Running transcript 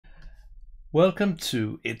Welcome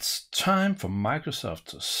to It's Time for Microsoft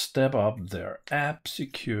to Step Up Their App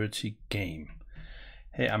Security Game.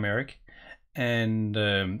 Hey, I'm Eric, and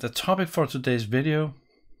the topic for today's video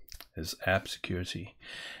is app security.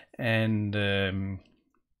 And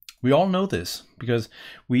we all know this because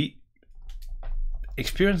we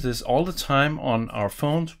experience this all the time on our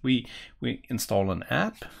phones. We install an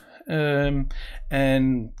app, and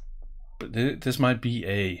this might be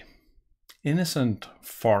a innocent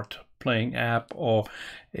fart playing app or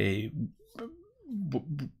a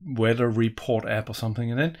weather report app or something,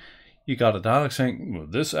 and then you got a dialog saying, well,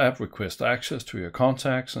 this app requests access to your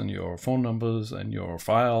contacts and your phone numbers and your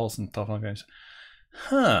files and stuff like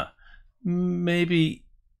that. Maybe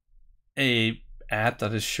a app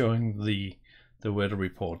that is showing the weather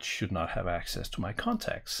report should not have access to my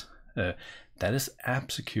contacts. That is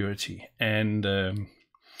app security. And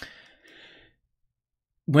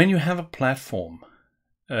when you have a platform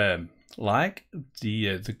like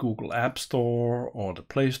the Google App Store or the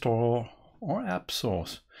Play Store or App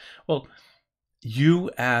Source, well, you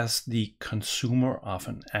as the consumer of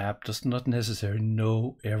an app does not necessarily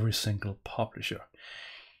know every single publisher.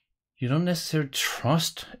 You don't necessarily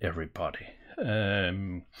trust everybody.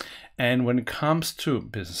 And when it comes to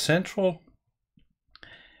Business Central,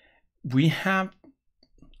 we have,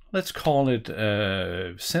 let's call it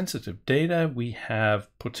sensitive data. We have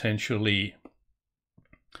potentially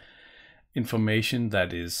information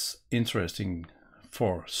that is interesting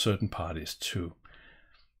for certain parties to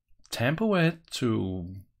tamper with,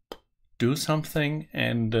 to do something,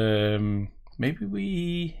 and maybe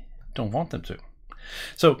we don't want them to.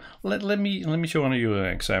 So let me show you an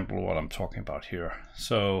example of what I'm talking about here.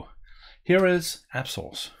 So here is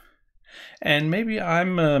AppSource, and maybe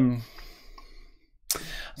I'm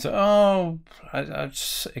I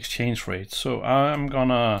exchange rates. So I'm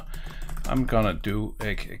gonna do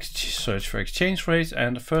a search for exchange rates,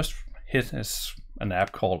 and the first hit is an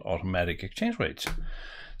app called Automatic Exchange Rates.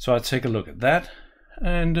 So I take a look at that,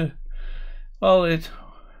 and well,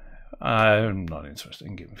 I'm not interested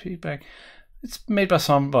in giving feedback. It's made by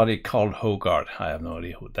somebody called Hogart. I have no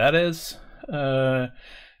idea who that is.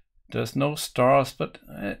 There's no stars, but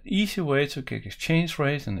an easy way to get exchange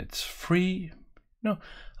rates, and it's free. No,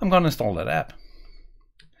 I'm gonna install that app.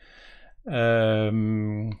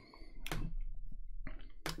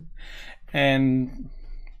 And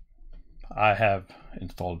I have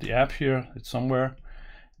installed the app here. It's somewhere.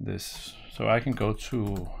 So I can go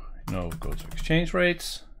to exchange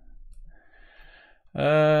rates.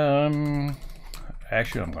 Actually,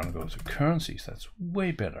 I'm gonna go to currencies. That's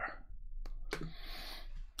way better.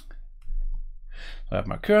 I have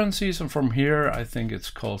my currencies, and from here, I think it's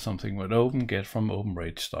called something with open, get from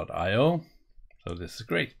openrates.io. So this is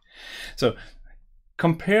great. So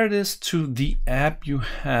compare this to the app you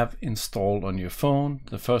have installed on your phone.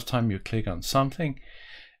 The first time you click on something,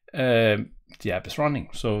 the app is running.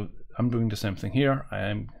 So I'm doing the same thing here. I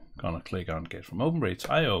am gonna click on get from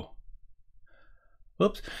openrates.io.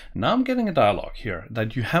 Oops, now I'm getting a dialog here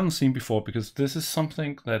that you haven't seen before, because this is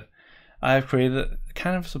something that I've created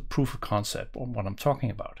kind of as a proof of concept on what I'm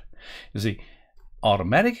talking about. You see,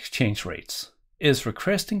 Automatic Exchange Rates is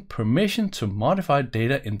requesting permission to modify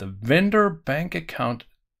data in the vendor bank account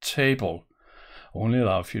table. Only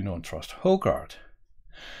allow if you don't trust Hogart.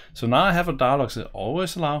 So now I have a dialog that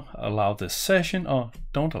always allow this session, or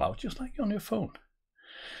don't allow, just like on your phone.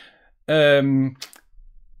 And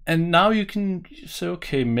now you can say,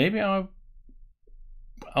 okay, maybe I'll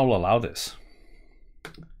allow this.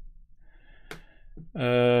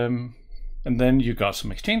 And then you got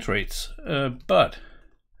some exchange rates, but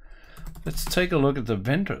let's take a look at the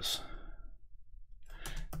vendors.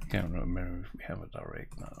 I can't remember if we have a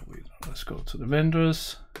direct now. Let's go to the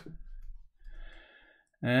vendors,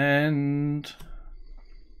 and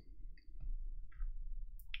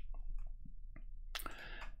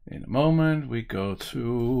in a moment we go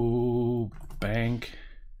to bank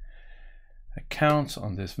accounts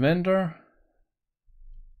on this vendor.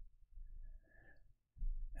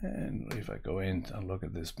 And if I go in and look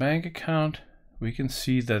at this bank account, we can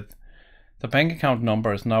see that the bank account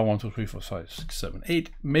number is now 1, 2, 3, 4, 5, 6, 7, 8.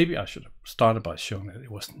 Maybe I should have started by showing that it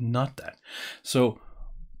was not that. So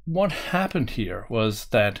what happened here was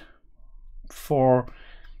that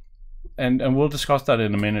and we'll discuss that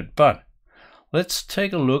in a minute, but let's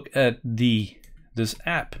take a look at this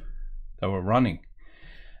app that we're running.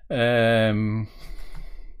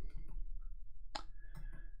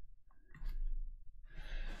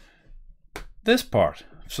 This part.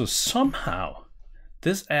 So somehow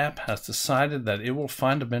this app has decided that it will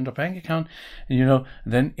find a vendor bank account and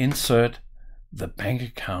then insert the bank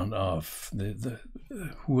account of the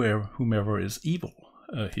whomever is evil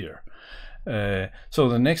here. So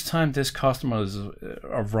the next time this customer is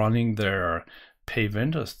running their pay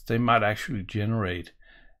vendors, they might actually generate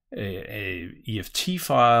a EFT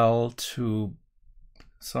file to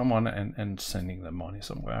someone and sending the money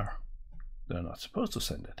somewhere they're not supposed to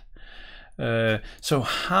send it. So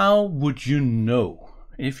how would you know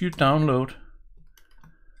if you download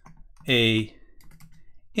a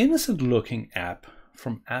innocent looking app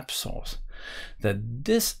from AppSource that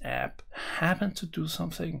this app happened to do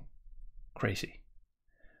something crazy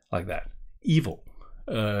like that? Evil.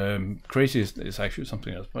 Crazy is actually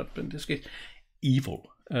something else, but in this case, evil.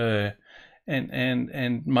 And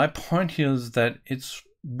my point here is that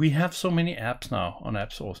we have so many apps now on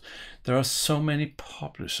AppSource. There are so many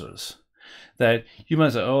publishers that you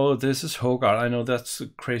might say, oh, this is Hogarth. I know that's a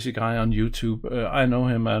crazy guy on YouTube. I know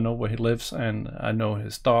him. I know where he lives, and I know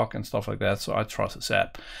his dog and stuff like that. So I trust his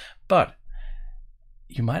app. But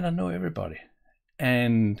you might not know everybody.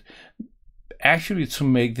 And actually, to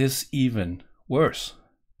make this even worse,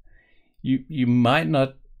 you might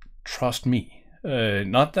not trust me.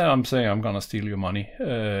 Not that I'm saying I'm gonna steal your money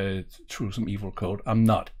through some evil code. I'm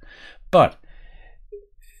not. But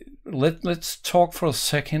let's talk for a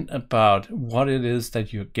second about what it is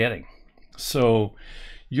that you're getting. So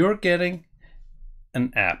you're getting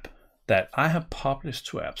an app that I have published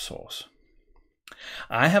to AppSource.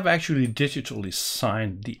 I have actually digitally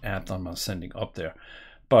signed the app that I'm sending up there.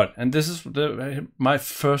 But, and this is my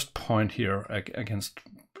first point here but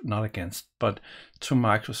to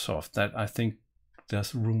Microsoft, that I think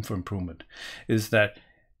there's room for improvement, is that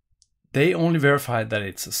they only verify that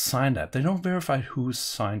it's a signed app. They don't verify who's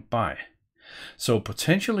signed by. So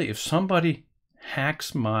potentially, if somebody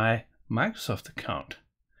hacks my Microsoft account,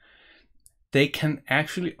 they can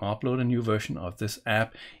actually upload a new version of this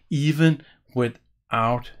app even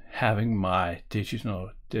without having my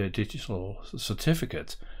digital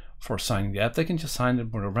certificate for signing the app. They can just sign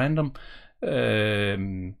it with a random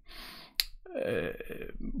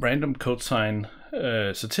code sign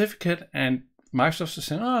certificate, and Microsoft is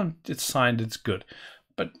saying, oh, it's signed, it's good.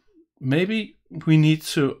 But maybe we need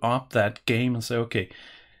to up that game and say, okay,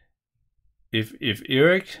 if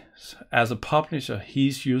Erik, as a publisher,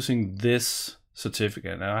 he's using this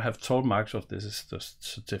certificate, and I have told Microsoft this is the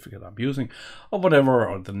certificate I'm using, or whatever,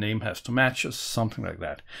 or the name has to match, or something like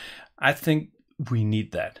that. I think we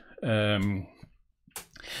need that. Then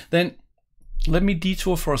let me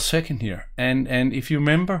detour for a second here, and if you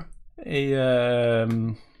remember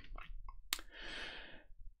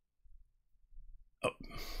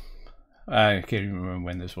I can't even remember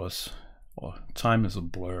when this was. Well, time is a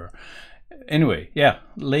blur. Anyway, yeah,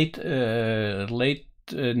 late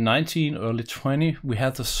 19, early 20, we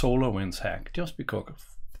had the SolarWinds hack just before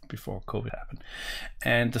COVID happened.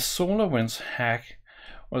 And the SolarWinds hack,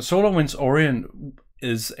 well, SolarWinds Orion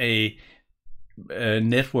is a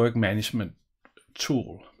network management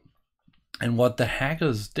tool. And what the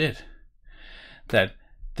hackers did, that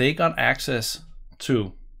they got access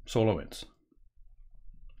to SolarWinds.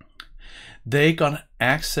 They got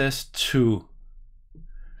access to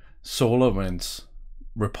SolarWinds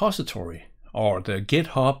repository, or the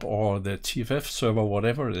GitHub, or the TFF server,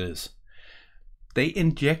 whatever it is. They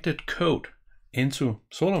injected code into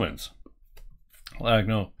SolarWinds. Like,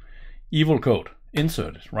 no, evil code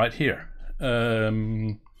inserted right here.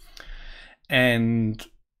 And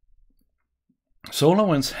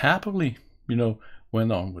SolarWinds happily,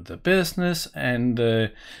 went on with the business, and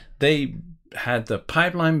they had the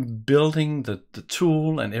pipeline building, the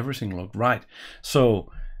tool, and everything looked right.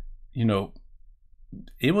 So,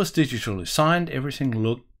 it was digitally signed, everything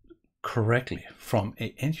looked correctly from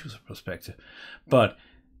an end user perspective. But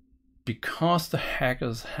because the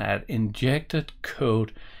hackers had injected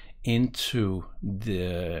code into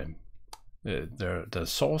the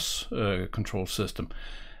source control system,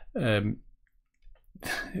 it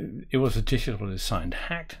was a digitally signed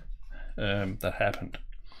hack that happened.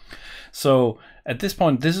 So at this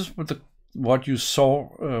point, this is what you saw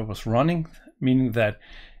was running, meaning that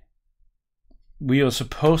we are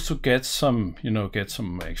supposed to get some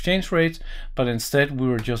exchange rates, but instead we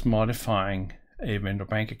were just modifying a vendor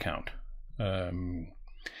bank account. And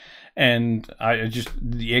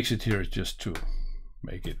the exit here is just to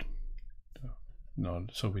make it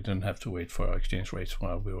so we didn't have to wait for exchange rates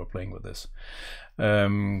while we were playing with this.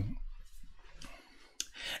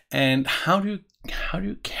 And how do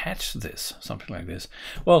you catch this, something like this?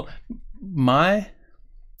 Well, my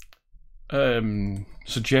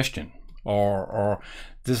suggestion, or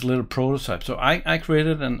this little prototype. So I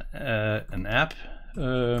created an app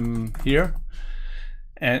here,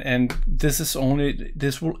 and this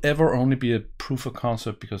will ever only be a proof of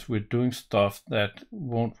concept because we're doing stuff that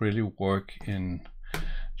won't really work in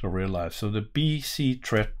the real life. So the BC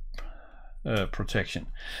threat protection.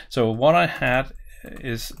 So what I had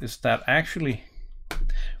is that actually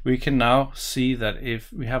we can now see that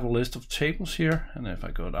if we have a list of tables here, and if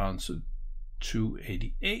I go down to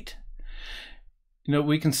 288,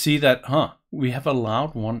 we can see that we have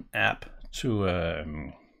allowed one app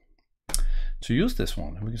to use this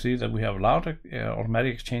one. We can see that we have allowed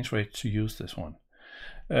automatic exchange rate to use this one.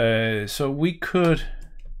 So we could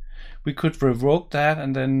revoke that,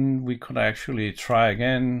 and then we could actually try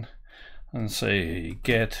again and say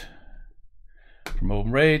get from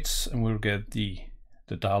open rates, and we'll get the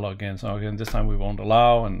dialog again. So again, this time we won't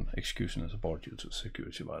allow, and execution is aborted due to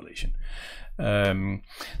security violation.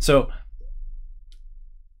 So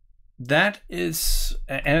that is,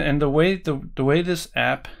 and the way this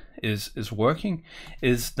app is working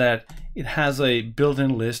is that it has a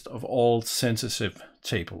built-in list of all sensitive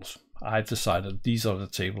tables. I've decided these are the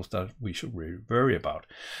tables that we should really worry about.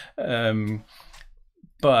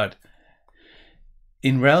 But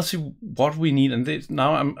in reality, what we need, and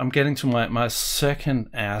now I'm getting to my second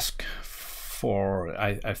ask for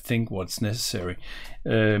I think what's necessary,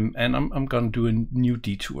 and I'm gonna do a new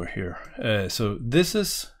detour here. So this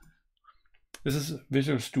is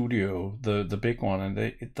Visual Studio, the big one, and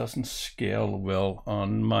it doesn't scale well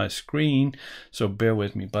on my screen, so bear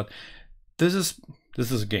with me. But this is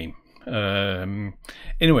a game.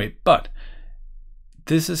 Anyway, but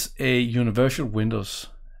this is a Universal Windows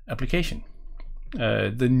application,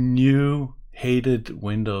 the new hated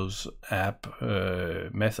Windows app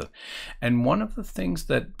method. And one of the things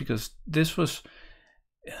that, because this was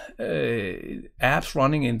apps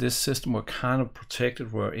running in this system were kind of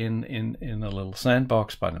protected, were in a little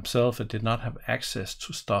sandbox by themselves. It did not have access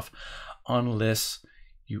to stuff unless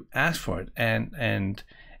you ask for it. And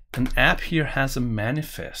an app here has a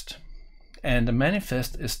manifest, and the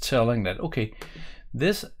manifest is telling that, okay,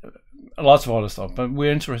 this, lots of other stuff, but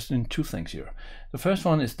we're interested in two things here. The first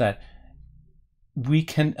one is that we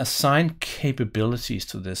can assign capabilities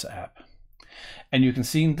to this app, and you can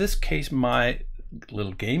see in this case my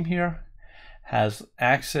little game here has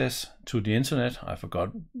access to the internet. I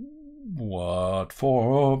forgot what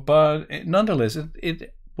for, but nonetheless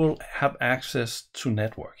it will have access to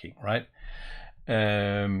networking, right?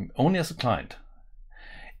 Only as a client.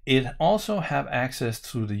 It also have access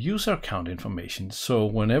to the user account information. So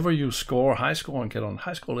whenever you score high score and get on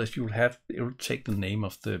high score list, it will take the name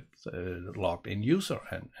of the logged in user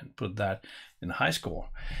and put that in high score.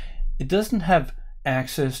 It doesn't have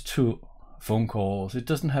access to phone calls. It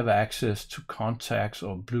doesn't have access to contacts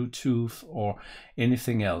or Bluetooth or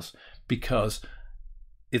anything else because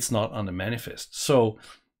it's not on the manifest. So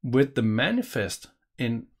with the manifest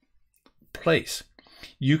in place,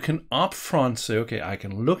 you can upfront say, okay, I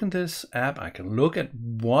can look in this app, I can look at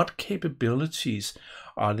what capabilities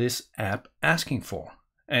are this app asking for.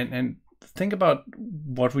 And think about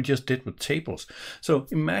what we just did with tables. So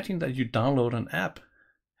imagine that you download an app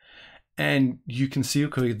and you can see,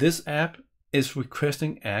 okay, this app is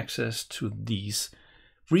requesting access to these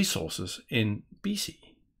resources in BC.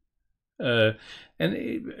 And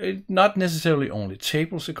it not necessarily only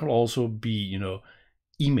tables, it could also be,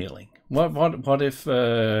 emailing. What if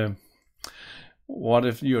you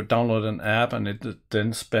download an app and it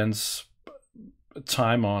then spends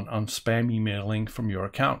time on spam emailing from your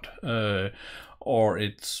account, or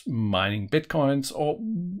it's mining bitcoins or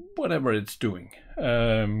whatever it's doing.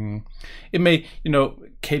 It may,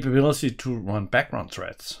 capability to run background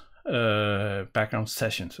threads, background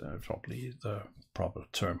sessions, probably the proper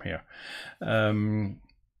term here.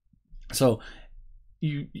 So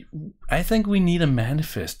I think we need a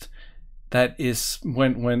manifest that is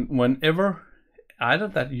whenever either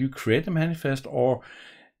that you create a manifest, or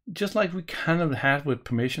just like we kind of had with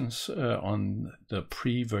permissions on the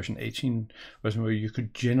pre-version 18 version, where you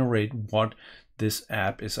could generate what this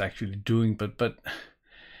app is actually doing, but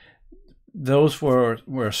those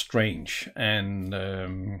were strange. And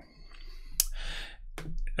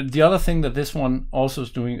the other thing that this one also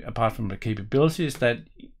is doing, apart from the capability, is that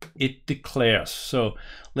it declares. So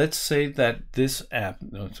let's say that this app,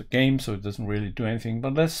 it's a game, so it doesn't really do anything,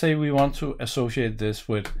 but let's say we want to associate this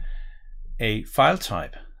with a file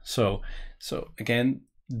type. So again,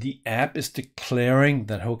 the app is declaring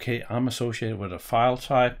that, okay, I'm associated with a file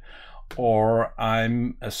type, or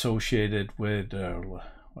I'm associated with,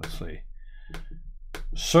 let's say,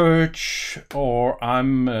 search, or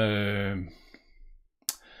I'm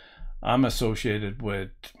associated with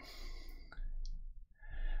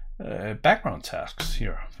background tasks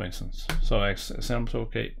here, for instance. So example,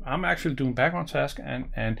 okay, I'm actually doing background tasks,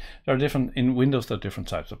 and there are different, in Windows there are different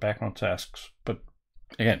types of background tasks, but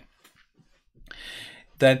again,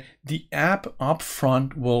 that the app up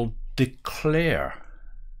front will declare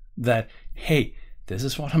that, hey, this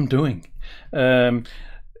is what I'm doing.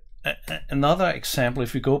 Another example,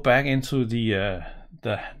 if we go back into the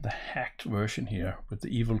hacked version here with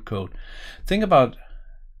the evil code, think about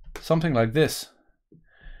something like this.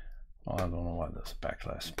 Well, I don't know why there's a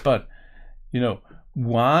backslash, but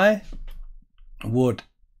why would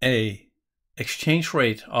a exchange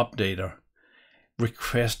rate updater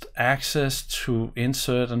request access to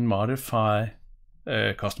insert and modify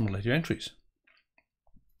customer ledger entries?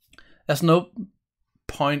 There's no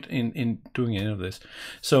point in doing any of this.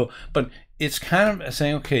 So, but it's kind of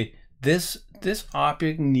saying, okay, this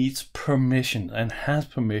object needs permission and has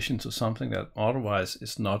permission to something that otherwise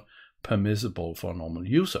is not permissible for a normal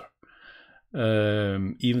user.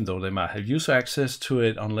 Even though they might have user access to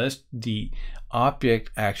it, unless the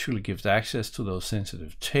object actually gives access to those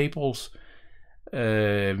sensitive tables,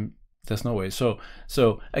 there's no way. So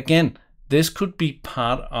again, this could be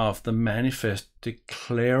part of the manifest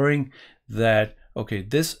declaring that, okay,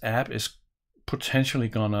 this app is potentially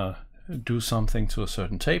gonna do something to a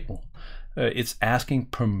certain table. It's asking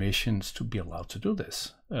permissions to be allowed to do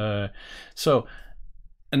this. So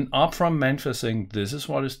an upfront manifest saying this is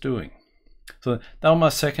what it's doing. So that was my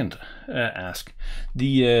second ask.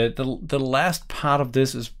 The last part of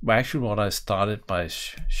this is actually what I started by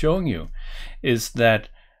showing you, is that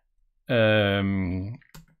I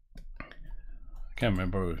can't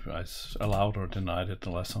remember if I allowed or denied it the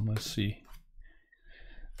last time. Let's see.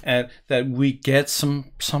 And that we get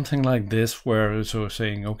something like this, where it's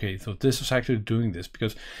saying, okay, so this is actually doing this,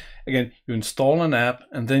 because again, you install an app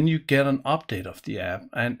and then you get an update of the app,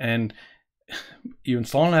 and you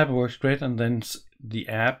install an app, it works great, and then the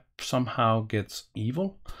app somehow gets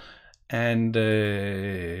evil, and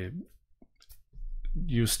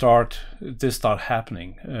this start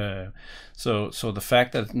happening. So the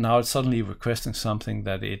fact that now it's suddenly requesting something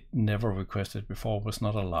that it never requested before, was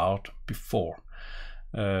not allowed before.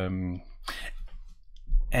 And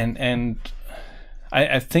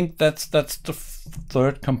I think that's the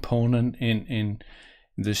third component in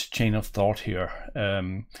this chain of thought here.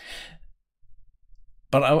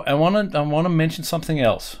 But I want to mention something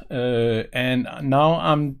else, and now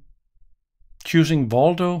I'm choosing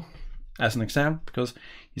Waldo as an example because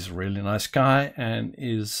he's a really nice guy and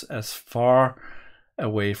is as far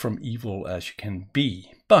away from evil as you can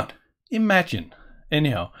be. But imagine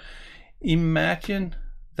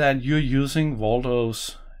that you're using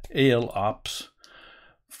Waldo's AL ops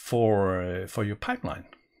for your pipeline.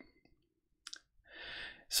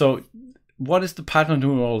 So what is the pipeline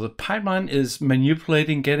doing? Well, the pipeline is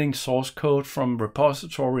manipulating, getting source code from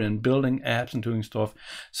repository and building apps and doing stuff.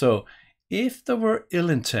 So if there were ill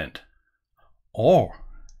intent, or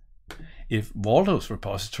if Waldo's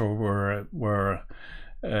repository were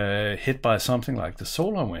hit by something like the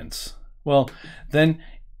SolarWinds, well, then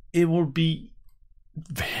it will be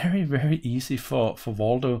very, very easy for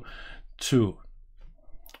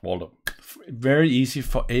very easy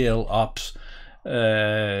for AL ops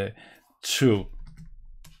to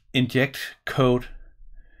inject code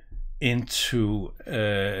into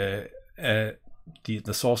the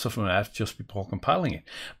source of an app just before compiling it.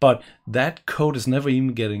 But that code is never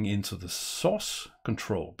even getting into the source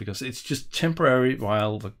control, because it's just temporary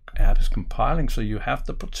while the app is compiling. So you have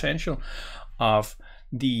the potential of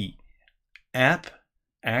the app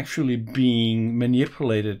actually being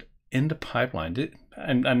manipulated in the pipeline.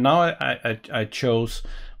 And now I chose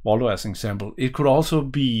Waldo as an example. It could also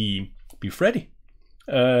be Freddy.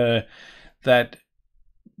 That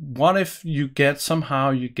what if you get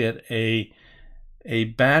a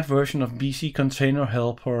bad version of BC Container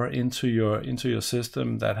Helper into your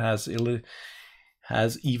system that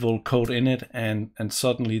has evil code in it, and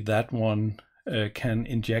suddenly that one can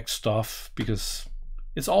inject stuff because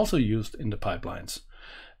it's also used in the pipelines.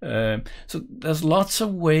 So there's lots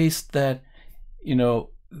of ways that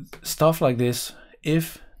stuff like this,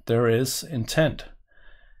 if there is intent,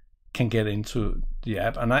 can get into the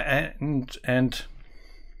app. And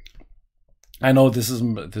I know this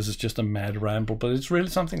is just a mad ramble, but it's really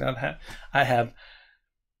something that I have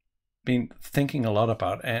been thinking a lot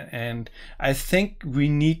about, and I think we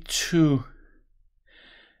need to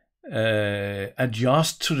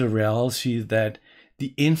adjust to the reality that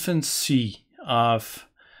the infancy of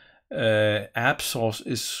app source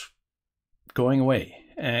is going away,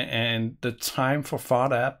 and the time for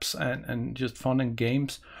fart apps and just fun and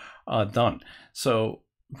games are done. So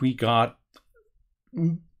we got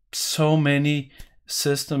so many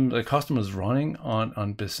systems, customers running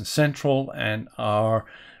on Business Central and are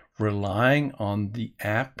relying on the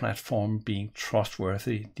app platform being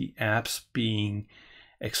trustworthy, the apps being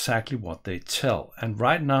exactly what they tell. And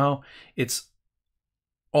right now, it's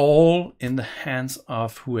all in the hands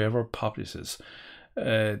of whoever publishes.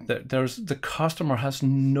 The customer has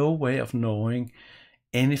no way of knowing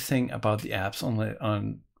anything about the apps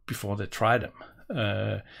before they try them.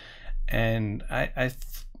 And I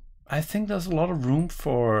think there's a lot of room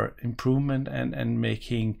for improvement and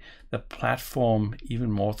making the platform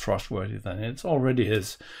even more trustworthy than it already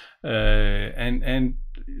is. And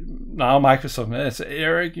now Microsoft says,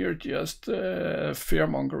 Erik, you're just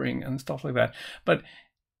fear-mongering and stuff like that. But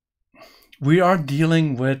we are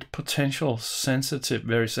dealing with potential sensitive,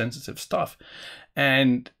 very sensitive stuff.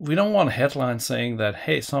 And we don't want a headline saying that,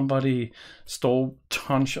 hey, somebody stole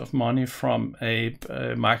tons of money from a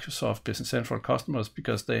Microsoft Business Central customers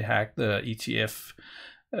because they hacked the ETF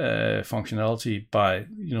functionality by,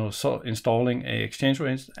 installing a exchange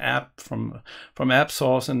rate app from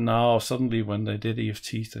AppSource, and now suddenly when they did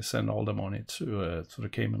EFTs, they send all the money to the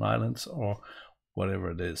Cayman Islands or whatever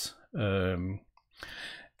it is.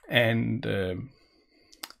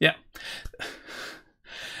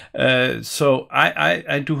 So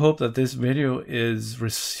I do hope that this video is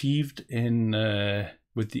received in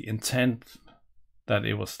with the intent that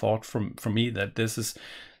it was thought from me, that this is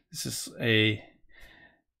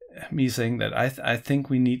me saying that I think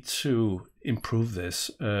we need to improve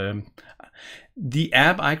this. The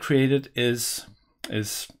app I created is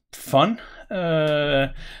fun,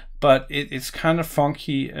 but it's kind of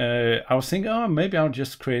funky. I was thinking, oh, maybe I'll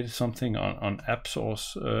just create something on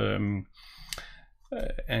AppSource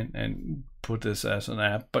and put this as an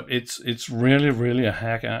app. But it's really a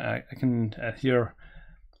hack. I can hear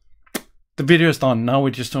the video is done. Now we're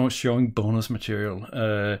just showing bonus material.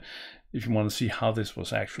 If you want to see how this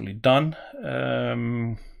was actually done,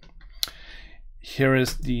 here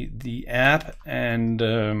is the app, and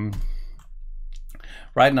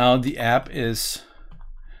right now the app is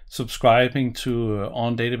subscribing to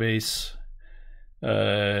on database,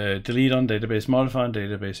 delete on database, modify on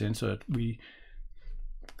database, insert. We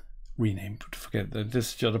rename, forget that this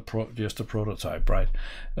is just a prototype, right?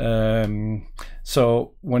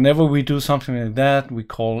 So whenever we do something like that, we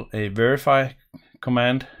call a verify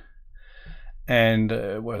command, and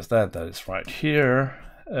where's that? That is right here.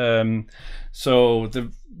 So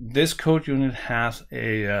this code unit has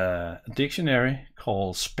a dictionary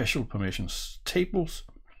called special permissions tables,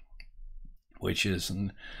 which is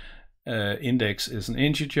an index is an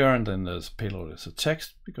integer, and then there's payload is a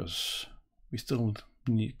text, because we still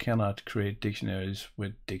cannot create dictionaries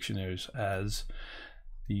with dictionaries as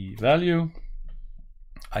the value.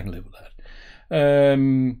 I can live with that.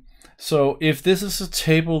 So if this is a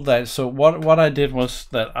table that, so what I did was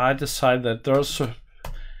that I decided that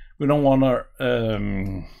we don't want to,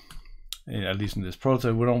 at least in this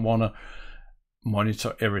prototype, we don't want to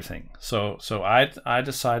monitor everything. So I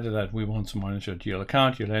decided that we want to monitor GL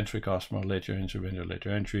account, GL entry, customer, ledger entry, vendor ledger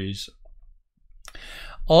entries,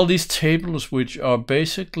 all these tables, which are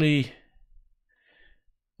basically,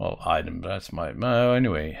 well, item, that's my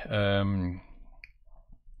anyway,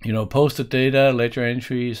 posted data, ledger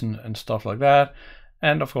entries, and stuff like that,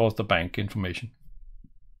 and of course the bank information.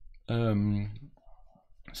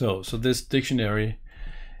 So this dictionary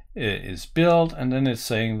is built, and then it's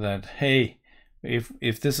saying that, hey,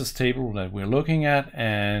 if this is a table that we're looking at,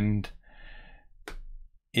 and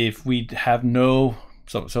if we have no,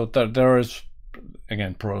 so there is,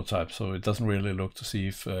 again, prototype, so it doesn't really look to see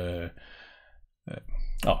if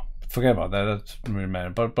forget about that, that doesn't really matter,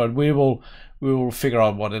 but we will figure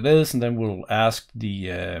out what it is, and then we'll ask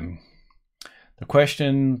the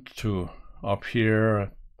question to up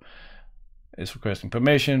here is requesting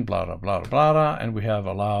permission, blah blah blah blah blah, and we have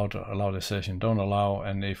allow the session, don't allow,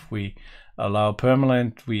 and if we allow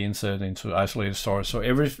permanent, we insert into isolated storage. So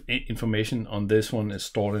every information on this one is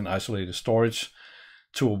stored in isolated storage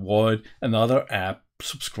to avoid another app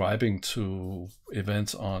subscribing to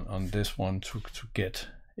events on this one to get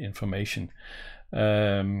information.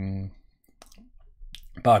 But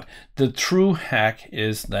the true hack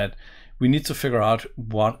is that we need to figure out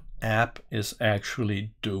what app is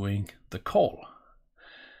actually doing the call.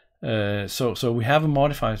 So we have a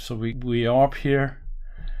modifier. So we are up here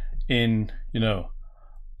in,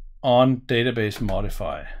 on database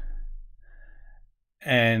modify.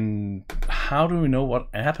 And how do we know what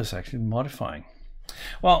app is actually modifying?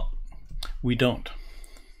 Well, we don't.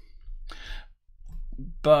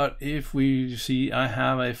 But if we see, I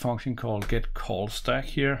have a function called get call stack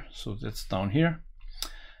here, so that's down here,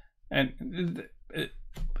 and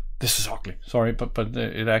this is ugly, sorry, but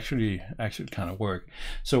it actually kind of work.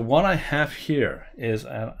 So what I have here is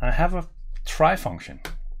I have a try function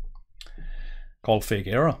called fake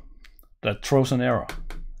error that throws an error.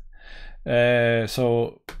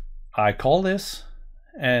 So I call this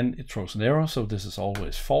and it throws an error, so this is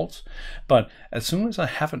always false. But as soon as I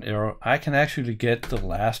have an error, I can actually get the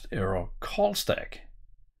last error call stack.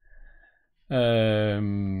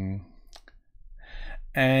 And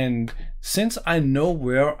since I know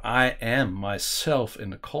where I am myself in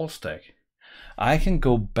the call stack, I can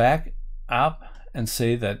go back up and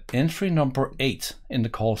say that entry number 8 in the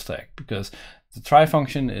call stack, because the try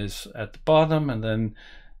function is at the bottom and then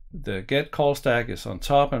the get call stack is on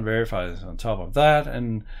top and verify is on top of that,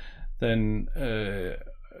 and then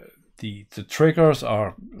the triggers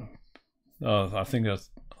are I think there's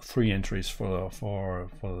 3 entries for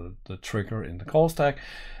the trigger in the call stack,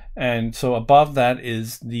 and so above that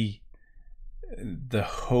is the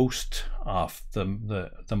host of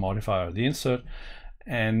the modifier, the insert,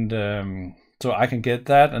 and so I can get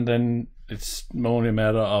that, and then it's only a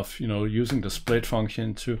matter of using the split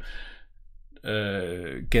function to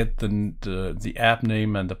get the app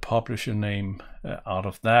name and the publisher name out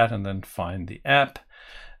of that, and then find the app.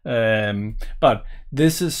 But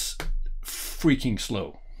this is freaking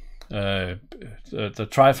slow. The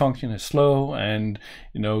try function is slow, and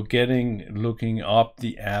looking up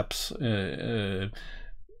the apps.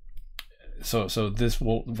 So this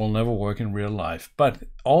will never work in real life. But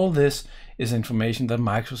all this is information that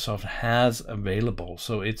Microsoft has available.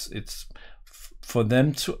 So it's for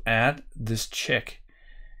them to add this check.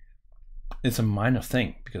 It's a minor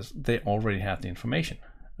thing because they already have the information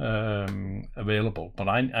available, but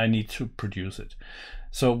I need to produce it.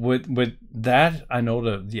 So with that, I know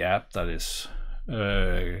the app that is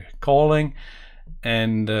calling,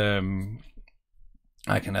 and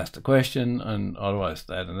I can ask the question, and otherwise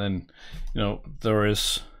that, and then there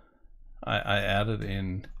is I added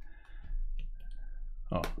in.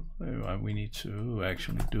 Oh, we need to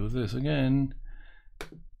actually do this again.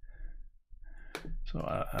 So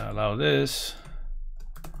I allow this,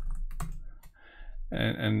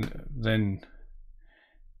 and then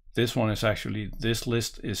this one is actually, this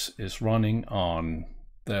list is running on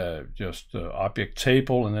just the object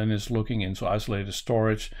table, and then it's looking into isolated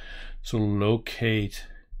storage to locate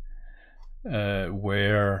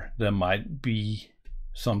where there might be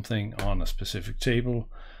something on a specific table,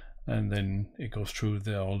 and then it goes through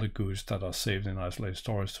all the GUIDs that are saved in isolated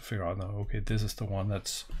storage to figure out, now, okay, this is the one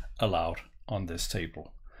that's allowed on this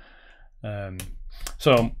table.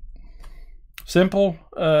 So simple,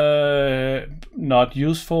 not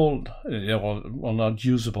useful, well, not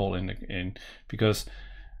usable in because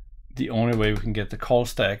the only way we can get the call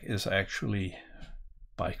stack is actually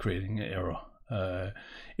by creating an error.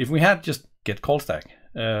 If we had just get call stack,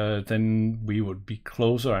 then we would be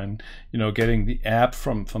closer, and getting the app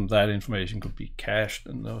from that information could be cached,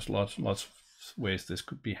 and there's lots of ways this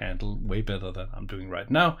could be handled way better than I'm doing right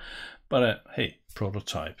now. But hey,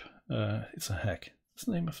 prototype, it's a hack. It's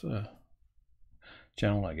the name of the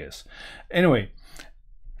channel, I guess. Anyway,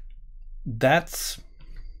 that's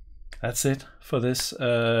it for this.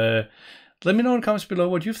 Let me know in the comments below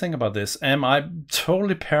what you think about this. Am I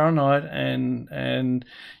totally paranoid and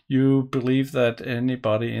you believe that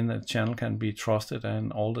anybody in the channel can be trusted,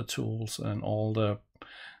 and all the tools and all the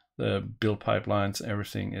build pipelines,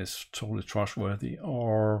 everything is totally trustworthy,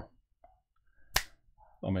 or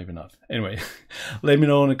maybe not? Anyway, let me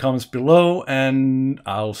know in the comments below, and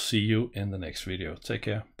I'll see you in the next video. Take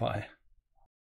care. Bye.